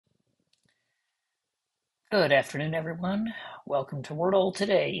Good afternoon, everyone. Welcome to Wordle.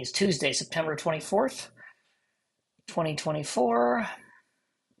 Today is Tuesday, September 24th, 2024.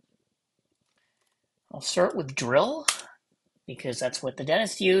 I'll start with drill because that's what the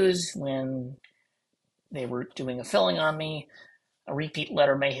dentist used when they were doing a filling on me. A repeat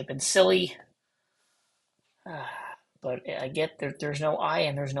letter may have been silly, but I get there's no I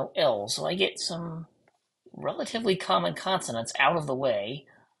and there's no L, so I get some relatively common consonants out of the way.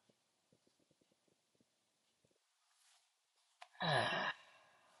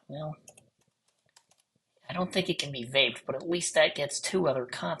 Well, I don't think it can be vaped, but at least that gets two other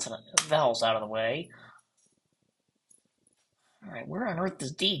consonant vowels out of the way. All right, where on earth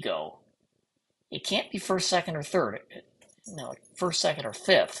does D go? It can't be first, second, or third. No, first, second, or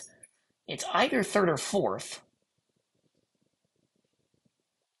fifth. It's either third or fourth.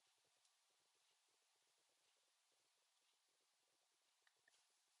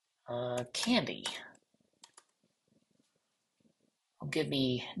 Candy. I'll give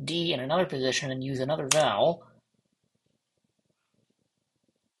me D in another position and use another vowel.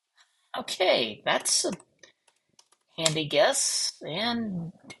 Okay, that's a handy guess,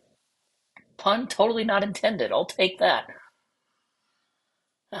 and pun totally not intended. I'll take that.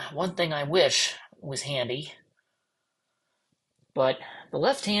 One thing I wish was handy, but the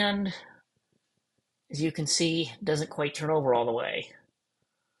left hand, as you can see, doesn't quite turn over all the way.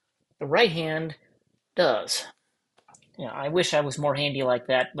 The right hand does. Yeah, I wish I was more handy like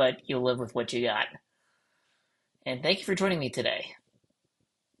that, but you'll live with what you got. And thank you for joining me today.